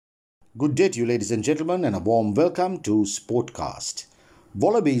Good day to you, ladies and gentlemen, and a warm welcome to Sportcast.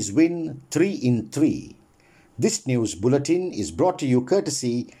 Wallabies win 3 in 3. This news bulletin is brought to you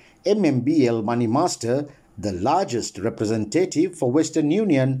courtesy MMBL Money Master, the largest representative for Western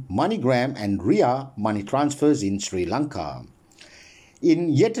Union, MoneyGram and Ria money transfers in Sri Lanka. In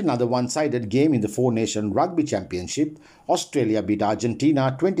yet another one-sided game in the Four-Nation Rugby Championship, Australia beat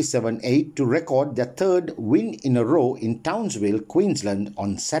Argentina 27-8 to record their third win in a row in Townsville, Queensland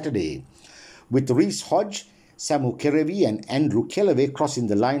on Saturday. With Reece Hodge, Samu Kerevi and Andrew Kellaway crossing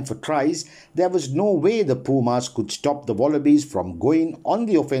the line for tries, there was no way the Pumas could stop the Wallabies from going on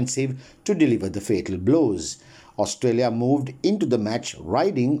the offensive to deliver the fatal blows. Australia moved into the match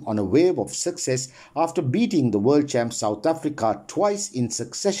riding on a wave of success after beating the world champ South Africa twice in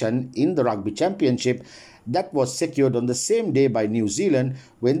succession in the Rugby Championship that was secured on the same day by New Zealand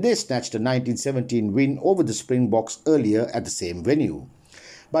when they snatched a 1917 win over the Springboks earlier at the same venue.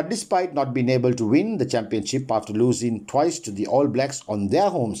 But despite not being able to win the championship after losing twice to the All Blacks on their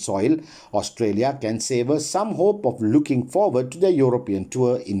home soil, Australia can savour some hope of looking forward to their European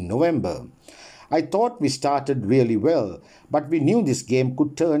tour in November. I thought we started really well, but we knew this game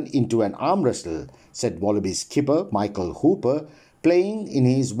could turn into an arm wrestle, said Wallabies skipper Michael Hooper, playing in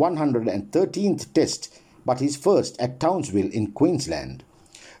his 113th test, but his first at Townsville in Queensland.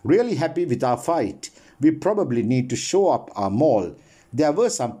 Really happy with our fight. We probably need to show up our maul. There were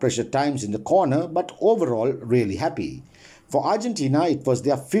some pressure times in the corner, but overall really happy. For Argentina, it was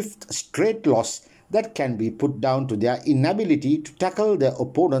their fifth straight loss that can be put down to their inability to tackle their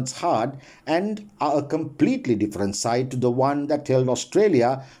opponents hard and are a completely different side to the one that held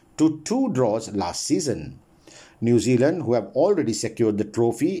Australia to 2 draws last season. New Zealand, who have already secured the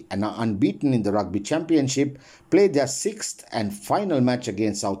trophy and are unbeaten in the Rugby Championship, played their 6th and final match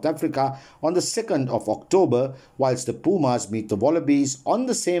against South Africa on the 2nd of October, whilst the Pumas meet the Wallabies on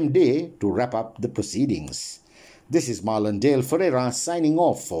the same day to wrap up the proceedings. This is Marlon Dale Ferreira signing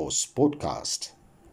off for Sportcast.